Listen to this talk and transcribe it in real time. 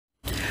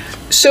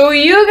So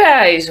you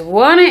guys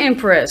wanna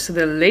impress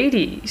the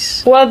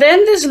ladies? Well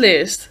then this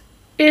list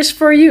is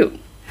for you.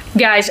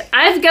 Guys,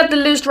 I've got the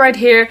list right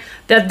here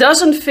that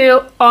doesn't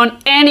fail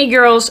on any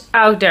girls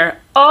out there.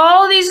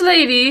 All these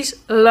ladies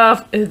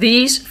love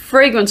these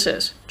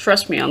fragrances.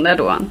 Trust me on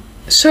that one.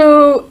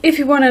 So if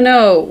you wanna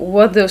know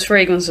what those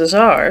fragrances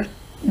are,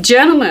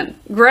 gentlemen,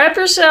 grab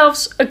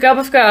yourselves a cup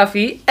of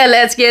coffee and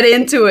let's get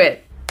into it.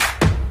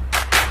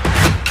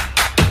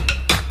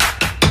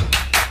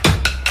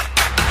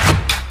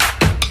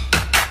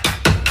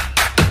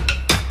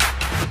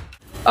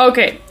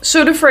 Okay,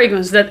 so the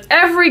fragrance that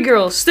every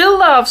girl still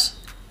loves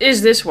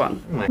is this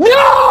one.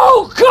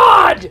 No,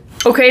 God!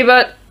 Okay,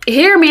 but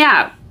hear me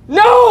out.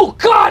 No,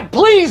 God,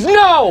 please,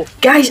 no!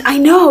 Guys, I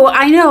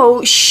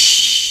know,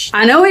 shh.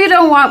 I know you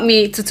don't want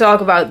me to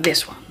talk about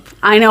this one.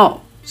 I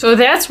know. So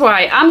that's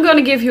why I'm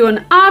gonna give you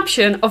an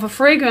option of a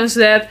fragrance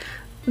that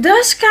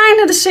does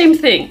kind of the same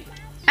thing.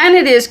 And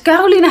it is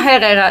Carolina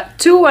Herrera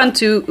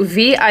 212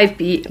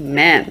 VIP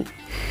Men.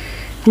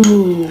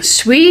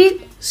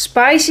 Sweet,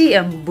 spicy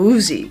and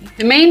boozy.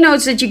 The main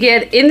notes that you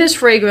get in this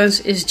fragrance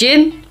is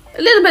gin,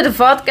 a little bit of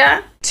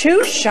vodka,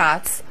 2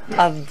 shots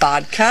of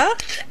vodka,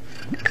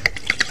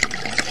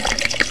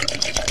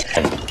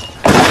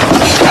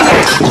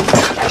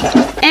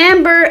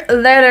 amber,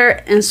 leather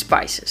and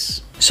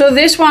spices. So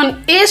this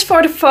one is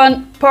for the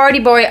fun party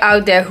boy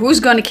out there who's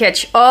gonna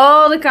catch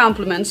all the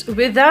compliments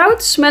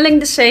without smelling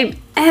the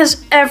same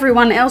as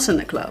everyone else in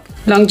the club.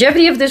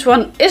 Longevity of this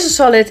one is a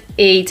solid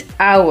 8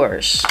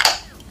 hours.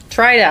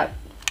 Try it out.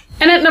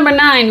 And at number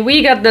 9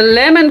 we got the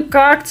lemon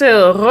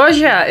cocktail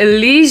Roja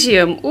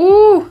Elysium.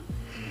 Ooh,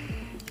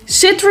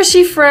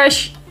 citrusy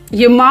fresh.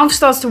 Your mouth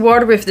starts to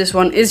water with this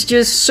one. It's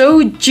just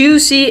so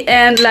juicy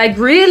and like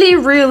really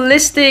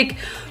realistic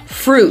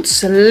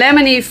fruits,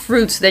 lemony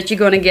fruits that you're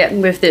gonna get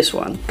with this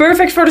one.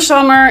 Perfect for the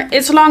summer,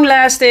 it's long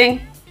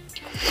lasting.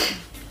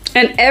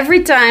 And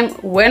every time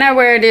when I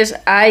wear this,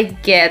 I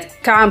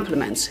get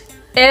compliments.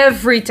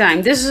 Every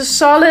time. This is a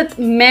solid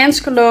men's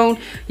cologne.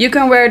 You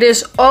can wear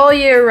this all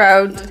year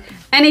round,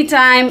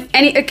 anytime,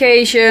 any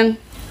occasion.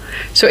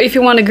 So if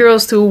you want the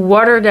girls to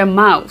water their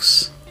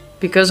mouths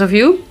because of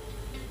you,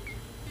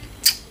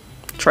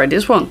 try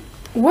this one.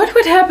 What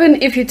would happen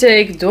if you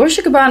take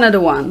Dolce & Gabbana The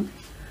One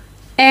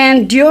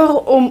and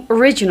Dior Homme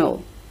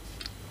Original?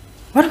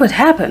 What would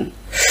happen?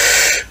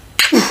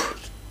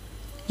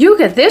 You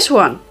get this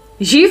one.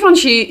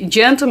 Givenchy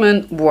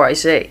Gentleman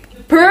Boisee.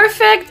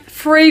 Perfect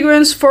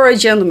fragrance for a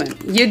gentleman.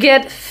 You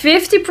get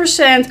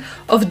 50%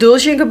 of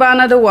Dolce &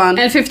 Gabbana The One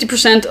and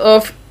 50%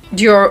 of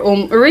Dior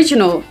Homme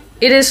Original.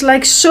 It is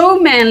like so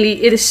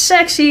manly, it is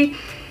sexy.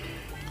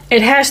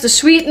 It has the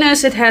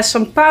sweetness, it has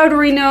some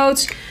powdery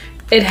notes.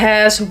 It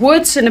has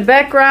woods in the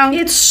background.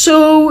 It's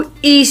so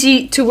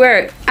easy to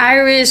wear.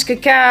 Iris,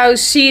 cacao,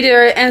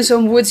 cedar and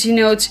some woodsy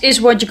notes is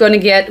what you're gonna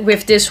get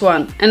with this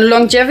one. And the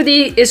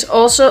longevity is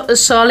also a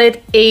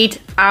solid 8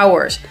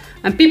 hours.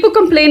 And people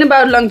complain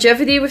about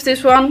longevity with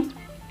this one.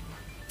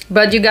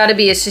 But you gotta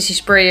be a sissy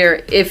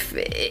sprayer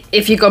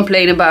if you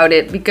complain about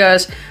it.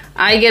 Because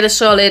I get a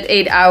solid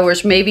 8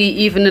 hours, maybe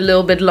even a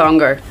little bit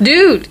longer.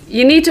 Dude,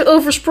 you need to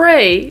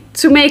overspray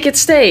to make it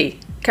stay.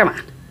 Come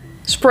on,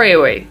 spray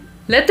away.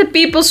 Let the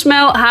people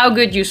smell how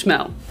good you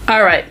smell.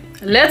 Alright,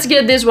 let's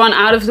get this one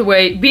out of the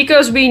way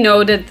because we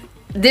know that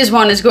this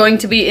one is going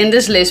to be in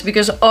this list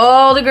because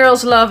all the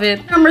girls love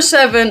it. Number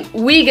 7,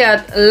 we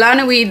got La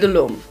Nuit de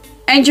l'Homme.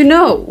 And you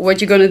know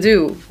what you're gonna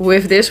do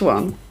with this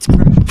one.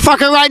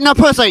 Fucking right in the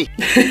pussy!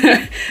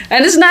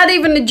 And it's not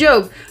even a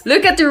joke.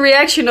 Look at the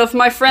reaction of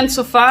my friend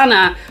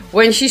Sofana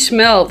when she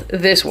smelled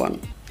this one.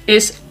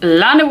 It's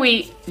La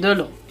Nuit de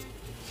l'Homme.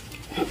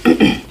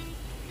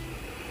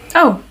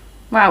 Oh,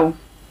 wow.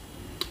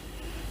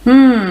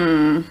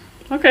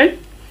 Okay.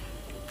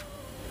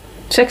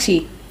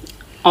 Sexy.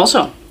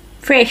 Also.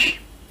 Fresh.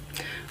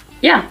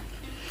 Yeah.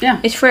 Yeah.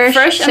 It's fresh,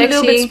 Fresh sexy. and a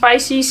little bit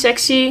spicy,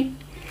 sexy.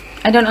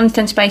 I don't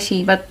understand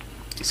spicy, but...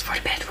 It's for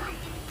the bedroom.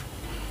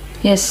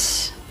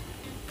 Yes.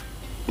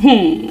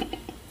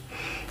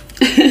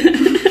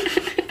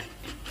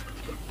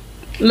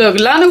 Look,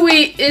 La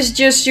Nuit is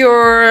just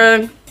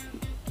your...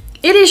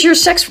 It is your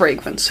sex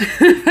fragrance.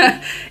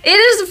 It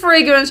is the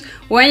fragrance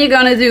when you're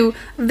gonna do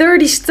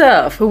dirty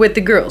stuff with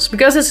the girls.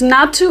 Because it's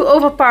not too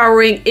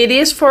overpowering. It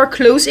is for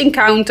close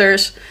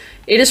encounters.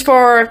 It is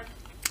for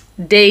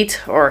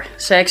date or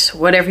sex,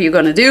 whatever you're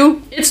gonna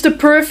do. It's the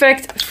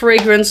perfect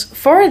fragrance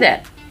for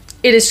that.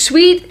 It is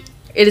sweet.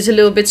 It is a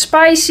little bit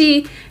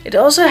spicy. It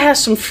also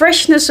has some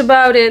freshness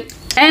about it.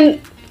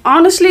 And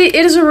honestly,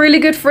 it is a really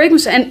good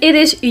fragrance and it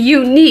is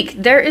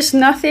unique. There is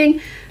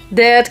nothing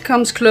that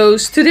comes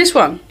close to this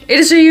one. It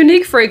is a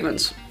unique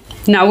fragrance.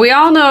 Now we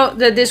all know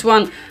that this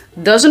one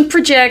doesn't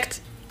project.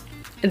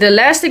 The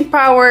lasting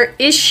power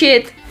is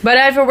shit, but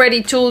I've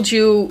already told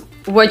you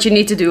what you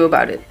need to do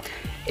about it.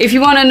 If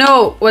you want to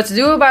know what to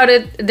do about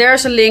it,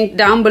 there's a link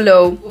down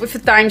below with a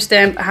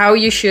timestamp how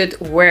you should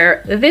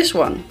wear this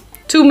one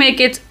to make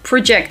it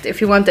project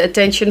if you want the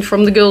attention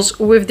from the girls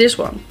with this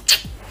one.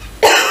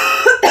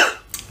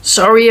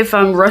 Sorry if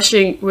I'm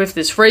rushing with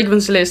this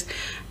fragrance list.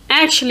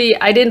 Actually,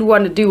 I didn't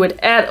want to do it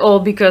at all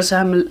because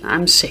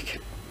I'm sick.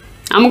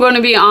 I'm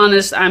gonna be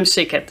honest, I'm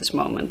sick at this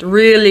moment.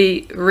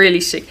 Really, really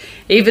sick.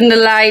 Even the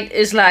light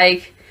is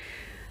like,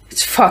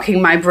 it's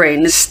fucking my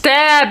brain.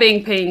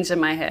 Stabbing pains in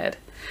my head.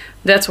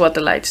 That's what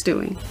the light's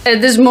doing.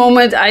 At this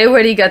moment, I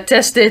already got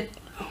tested.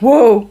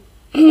 Whoa.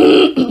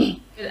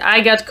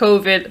 I got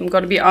COVID. I'm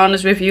gonna be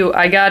honest with you.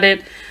 I got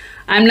it.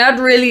 I'm not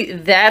really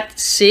that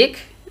sick.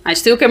 I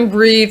still can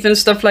breathe and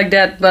stuff like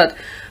that. But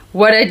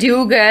what I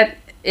do get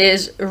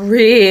is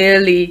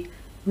really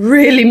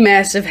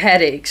massive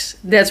headaches.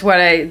 That's what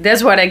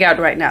I got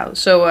right now.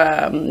 So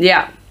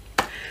yeah.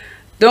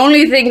 The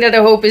only thing that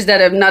I hope is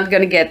that I'm not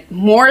gonna get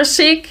more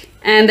sick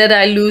and that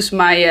I lose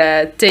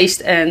my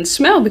taste and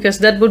smell, because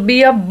that would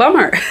be a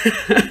bummer.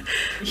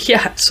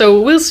 Yeah,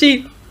 so we'll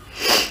see.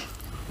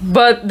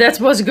 But that's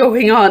what's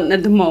going on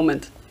at the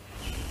moment.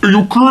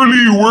 Yo,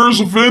 Curly, where's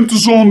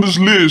Aventus on this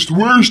list?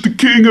 Where's the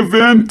King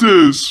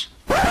Aventus?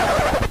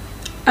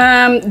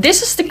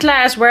 This is the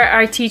class where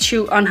I teach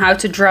you on how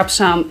to drop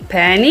some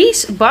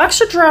panties.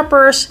 Boxer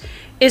droppers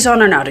is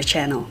on another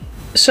channel.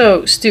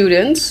 So,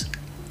 students,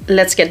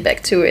 let's get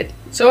back to it.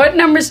 So at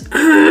numbers...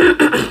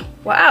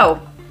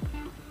 Wow.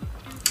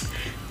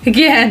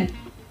 Again.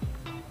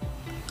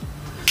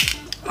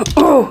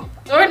 Oh.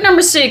 So at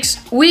number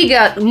 6, we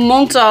got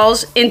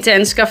Montale's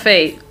Intense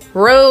Cafe.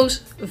 Rose,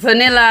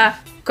 vanilla,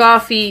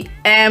 coffee,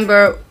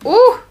 amber.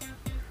 Ooh.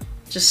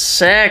 Just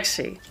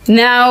sexy.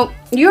 Now,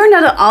 you're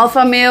not an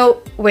alpha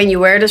male when you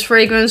wear this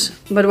fragrance,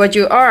 but what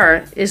you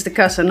are is the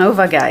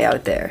Casanova guy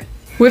out there.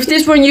 With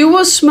this one, you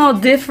will smell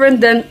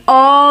different than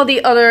all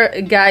the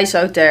other guys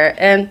out there.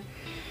 And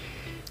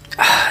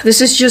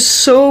this is just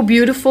so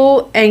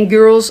beautiful, and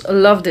girls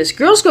love this.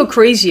 Girls go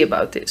crazy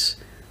about this.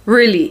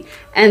 Really.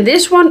 And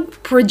this one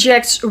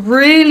projects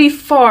really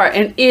far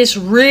and is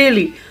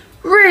really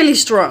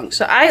strong.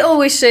 So I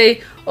always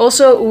say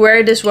also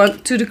wear this one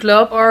to the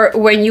club or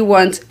when you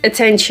want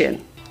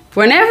attention.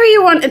 Whenever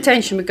you want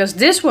attention, because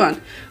this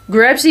one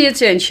grabs the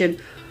attention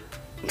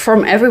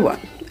from everyone.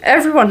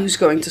 Everyone who's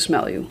going to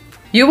smell you.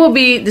 You will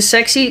be the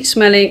sexy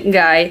smelling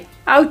guy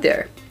out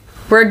there,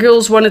 where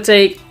girls want to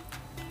take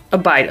a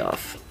bite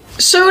of.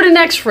 So the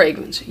next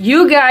fragrance.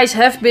 You guys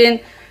have been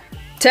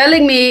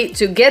telling me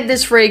to get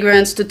this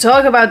fragrance, to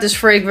talk about this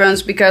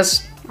fragrance,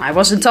 because I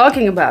wasn't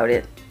talking about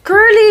it.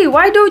 Curly,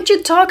 why don't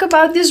you talk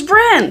about this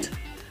brand?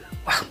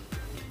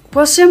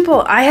 Well,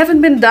 simple. I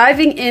haven't been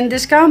diving in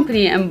this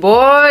company, and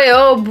boy,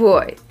 oh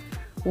boy,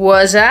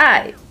 was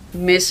I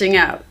missing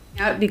out.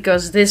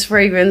 Because this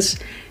fragrance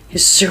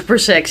is super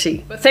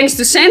sexy. But thanks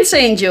to Sense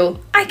Angel,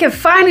 I can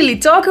finally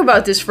talk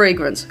about this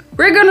fragrance.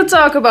 We're gonna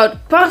talk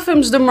about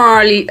Parfums de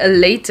Marly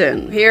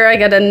Layton. Here I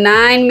got a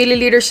 9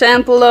 milliliter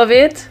sample of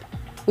it.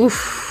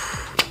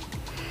 Oof.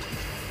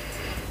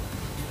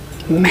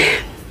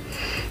 Man.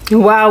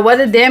 Wow, what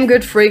a damn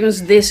good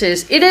fragrance this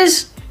is. It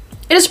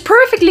is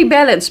perfectly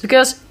balanced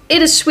because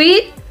it is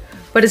sweet,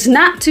 but it's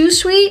not too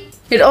sweet.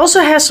 It also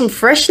has some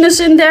freshness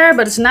in there,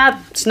 but it's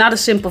not a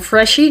simple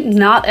freshie,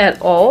 not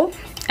at all.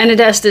 And it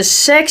has this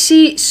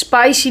sexy,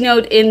 spicy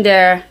note in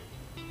there,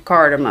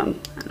 cardamom.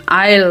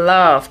 I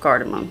love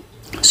cardamom.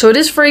 So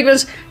this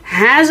fragrance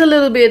has a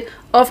little bit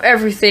of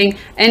everything,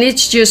 and it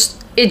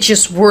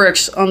just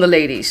works on the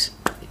ladies.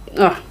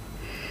 Oh.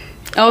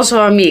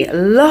 Also on me,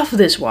 love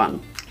this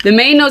one. The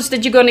main notes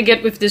that you're gonna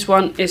get with this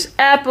one is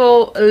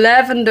apple,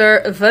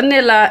 lavender,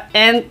 vanilla,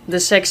 and the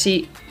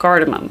sexy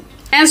cardamom.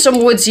 And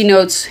some woodsy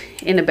notes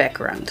in the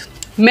background.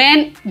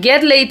 Men,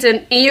 get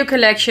Layton in your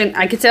collection,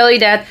 I can tell you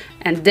that.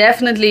 And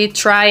definitely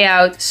try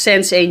out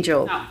Sense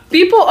Angel.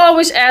 People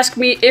always ask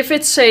me if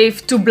it's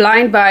safe to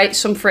blind buy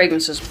some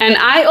fragrances. And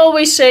I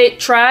always say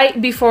try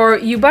before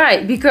you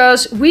buy.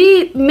 Because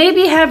we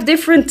maybe have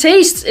different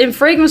tastes in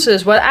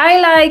fragrances. What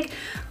I like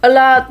a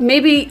lot,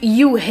 maybe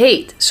you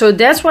hate. So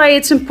that's why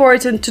it's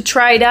important to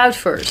try it out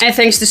first. And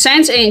thanks to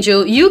Sense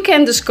Angel, you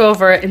can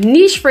discover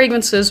niche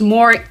fragrances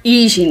more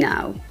easy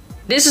now.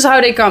 This is how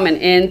they come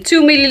in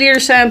 2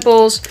 milliliter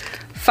samples,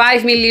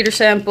 5 milliliter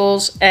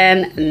samples,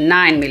 and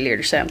 9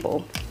 milliliter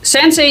sample.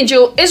 Sense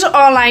Angel is an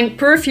online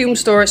perfume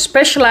store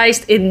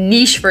specialized in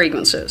niche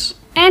fragrances.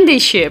 And they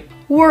ship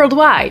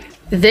worldwide.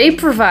 They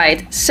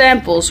provide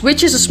samples,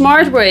 which is a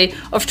smart way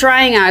of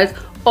trying out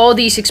all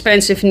these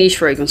expensive niche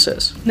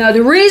fragrances. Now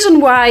the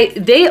reason why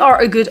they are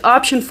a good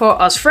option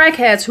for us frag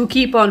heads who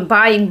keep on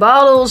buying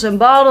bottles and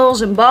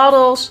bottles and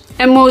bottles,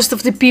 and most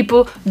of the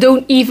people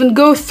don't even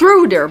go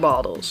through their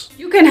bottles.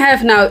 You can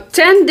have now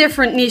 10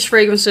 different niche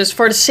fragrances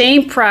for the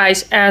same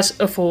price as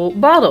a full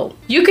bottle.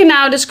 You can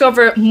now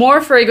discover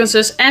more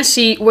fragrances and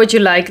see what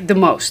you like the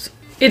most.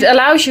 It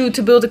allows you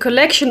to build a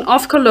collection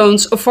of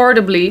colognes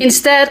affordably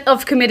instead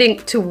of committing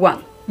to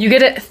one. You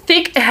get a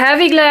thick,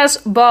 heavy glass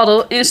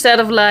bottle instead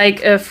of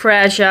like a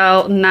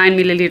fragile 9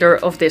 milliliter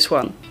of this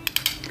one.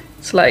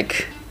 It's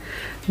like,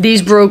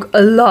 these broke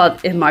a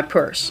lot in my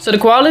purse. So the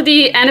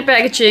quality and the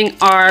packaging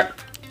are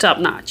top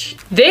notch.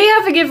 They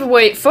have a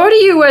giveaway for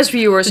the US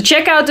viewers. So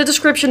check out the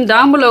description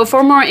down below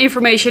for more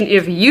information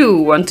if you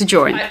want to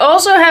join. I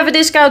also have a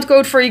discount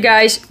code for you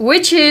guys,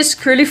 which is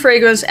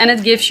CurlyFragrance, and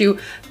it gives you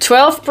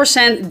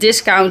 12%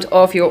 discount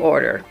off your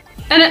order.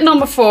 And at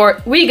number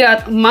 4, we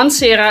got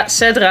Mancera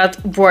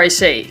Cedrat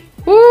Boisee.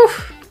 Woo!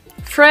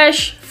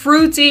 Fresh,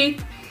 fruity,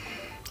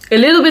 a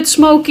little bit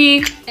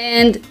smoky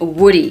and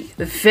woody.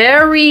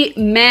 Very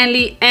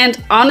manly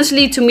and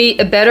honestly to me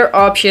a better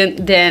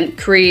option than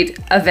Creed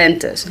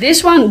Aventus.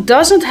 This one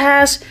doesn't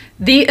have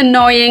the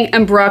annoying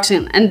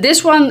ambroxan and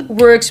this one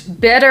works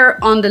better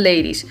on the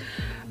ladies.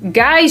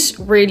 Guys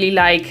really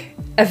like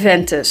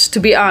Aventus, to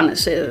be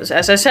honest.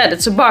 As I said,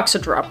 it's a boxer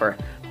dropper.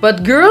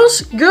 But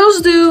girls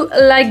do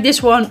like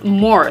this one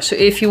more. So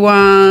if you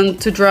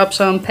want to drop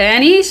some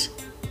panties,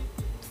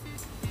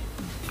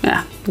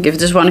 yeah, give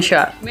this one a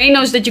shot. Main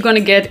notes that you're gonna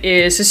get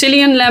is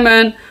Sicilian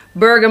lemon,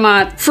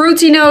 bergamot,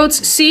 fruity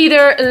notes,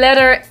 cedar,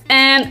 leather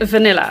and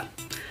vanilla.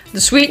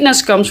 The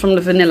sweetness comes from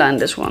the vanilla in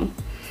this one.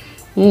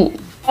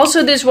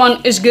 Also this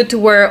one is good to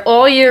wear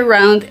all year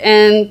round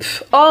and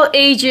all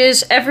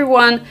ages,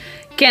 everyone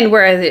can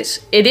wear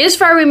this. It is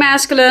very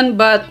masculine,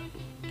 but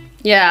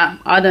yeah,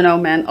 I don't know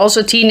man.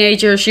 Also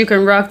teenagers, you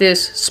can rock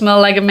this, smell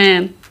like a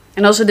man.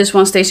 And also this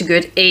one stays a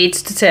good 8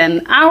 to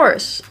 10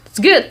 hours. It's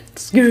good,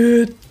 it's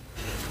good.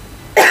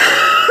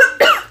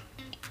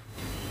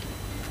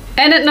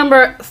 And at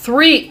number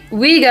 3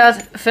 we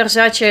got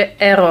Versace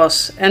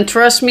Eros, and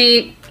trust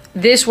me,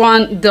 this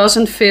one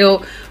doesn't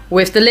fail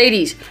with the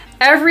ladies.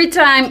 Every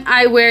time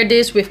I wear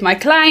this with my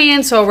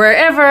clients or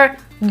wherever,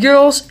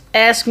 girls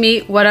ask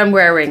me what I'm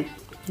wearing.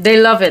 They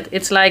love it.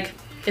 It's like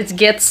it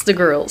gets the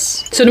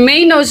girls. So the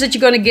main notes that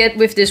you're gonna get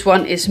with this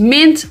one is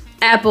mint,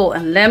 apple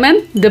and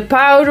lemon, the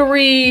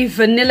powdery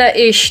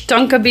vanilla-ish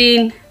tonka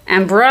bean,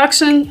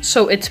 ambroxan,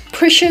 so it's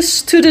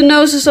precious to the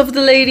noses of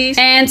the ladies,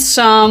 and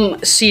some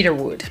cedar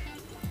wood.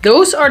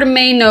 Those are the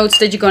main notes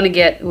that you're gonna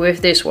get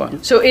with this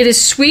one. So it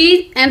is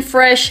sweet and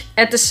fresh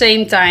at the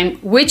same time,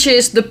 which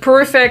is the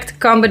perfect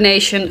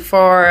combination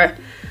for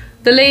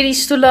the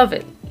ladies to love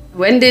it.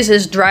 When this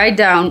is dried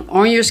down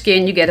on your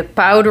skin, you get a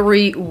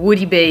powdery,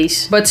 woody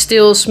base, but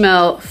still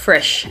smell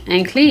fresh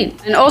and clean.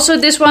 And also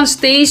this one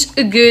stays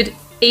a good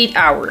 8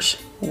 hours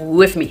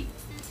with me.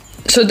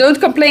 So don't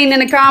complain in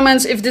the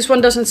comments if this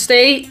one doesn't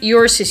stay.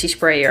 You're a sissy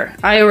sprayer.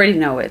 I already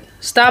know it.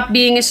 Stop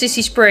being a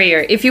sissy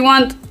sprayer. If you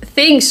want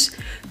things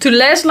to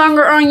last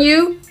longer on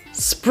you,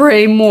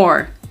 spray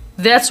more.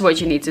 That's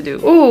what you need to do.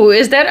 Ooh,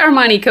 is that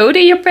Armani code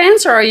in your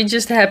pants or are you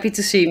just happy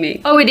to see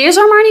me? Oh, it is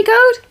Armani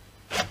code?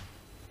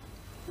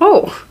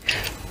 Oh,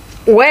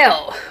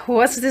 well,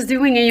 what's this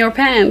doing in your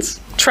pants?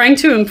 Trying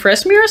to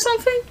impress me or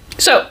something?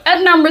 So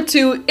at number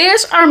 2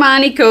 is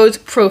Armani code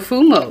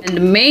Profondo. And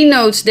the main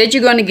notes that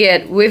you're gonna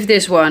get with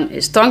this one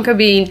is tonka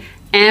bean,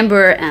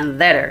 amber and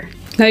leather.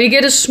 Now you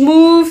get a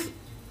smooth,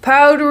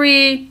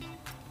 powdery,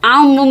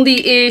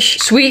 almondy-ish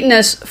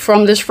sweetness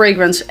from this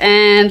fragrance,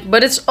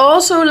 but it's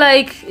also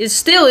like,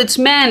 it's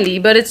manly,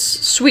 but it's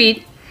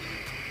sweet.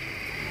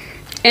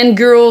 And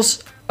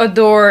girls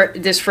adore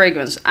this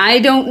fragrance. I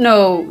don't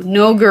know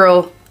no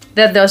girl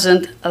that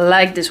doesn't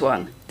like this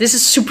one. This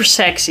is super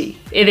sexy.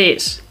 It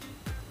is.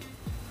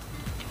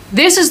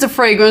 This is the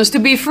fragrance to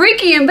be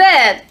freaky in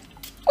bed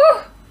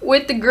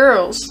with the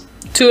girls.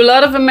 To a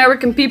lot of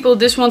American people,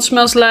 this one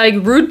smells like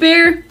root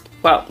beer.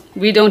 Well,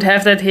 we don't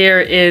have that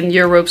here in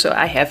Europe, so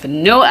I have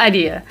no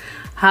idea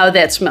how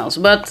that smells.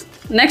 But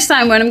next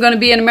time when I'm gonna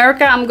be in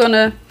America, I'm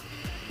gonna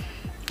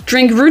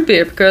drink root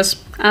beer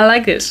because I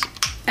like this.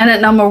 And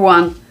at number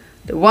 1,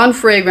 the one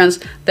fragrance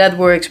that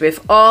works with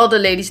all the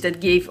ladies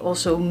that gave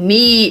also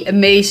me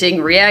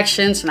amazing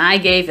reactions, and I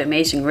gave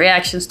amazing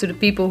reactions to the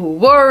people who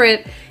wore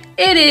it.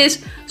 It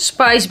is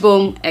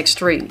Spicebomb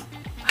Extreme.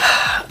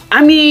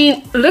 I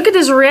mean, look at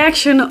this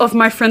reaction of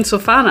my friend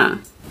Sylvana.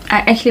 I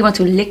actually want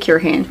to lick your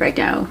hand right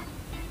now.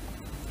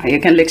 Oh, you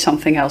can lick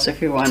something else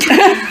if you want.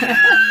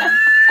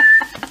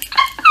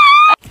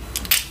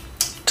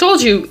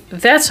 Told you,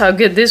 that's how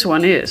good this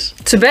one is.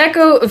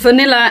 Tobacco,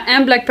 vanilla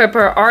and black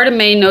pepper are the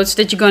main notes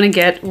that you're gonna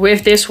get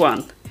with this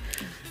one.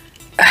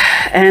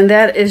 And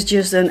that is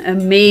just an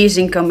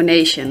amazing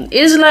combination.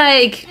 It's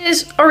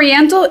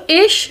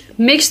oriental-ish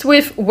mixed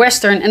with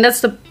western, and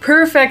that's the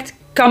perfect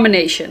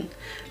combination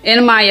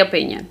in my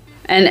opinion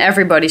and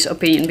everybody's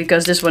opinion,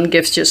 because this one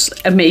gives just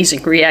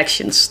amazing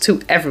reactions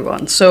to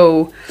everyone.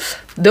 So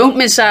don't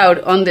miss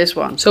out on this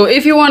one. So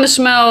if you want to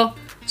smell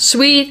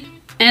sweet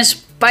and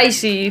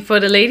spicy for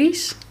the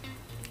ladies,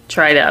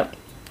 try it out.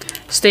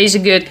 Stays a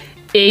good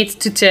 8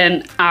 to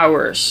 10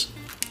 hours.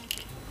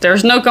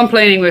 There's no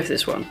complaining with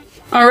this one.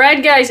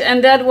 Alright guys,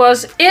 and that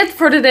was it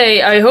for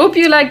today. I hope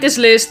you like this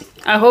list.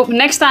 I hope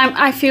next time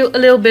I feel a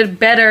little bit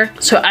better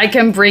so I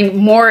can bring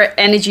more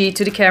energy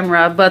to the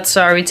camera. But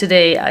sorry,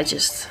 today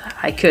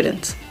I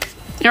couldn't.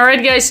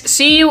 Alright guys,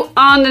 see you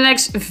on the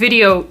next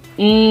video.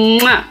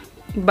 Mwah.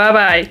 Bye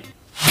bye.